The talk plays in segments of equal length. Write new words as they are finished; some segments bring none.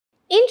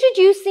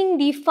Introducing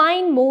the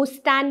Find More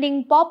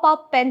standing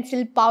pop-up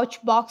pencil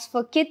pouch box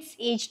for kids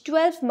aged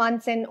 12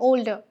 months and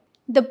older.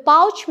 The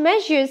pouch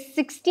measures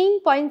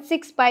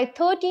 16.6 by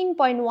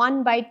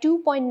 13.1 by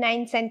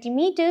 2.9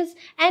 centimeters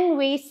and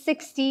weighs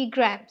 60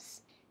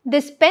 grams.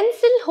 This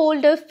pencil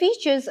holder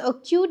features a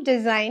cute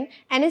design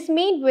and is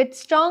made with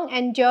strong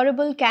and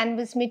durable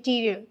canvas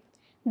material.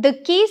 The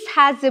case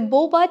has a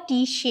boba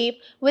T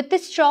shape with a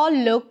straw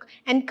look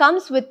and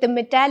comes with a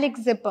metallic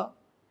zipper.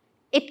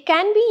 It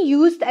can be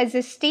used as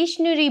a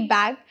stationery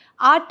bag,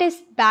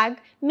 artist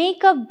bag,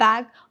 makeup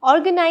bag,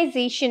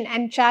 organization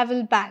and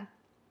travel bag.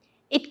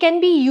 It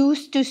can be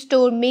used to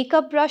store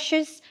makeup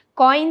brushes,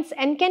 coins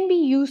and can be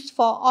used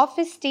for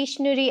office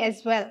stationery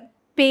as well.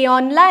 Pay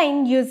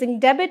online using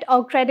debit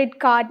or credit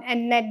card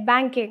and net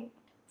banking.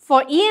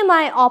 For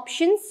EMI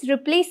options,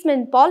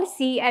 replacement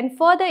policy and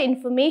further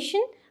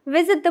information,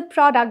 visit the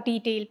product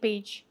detail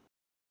page.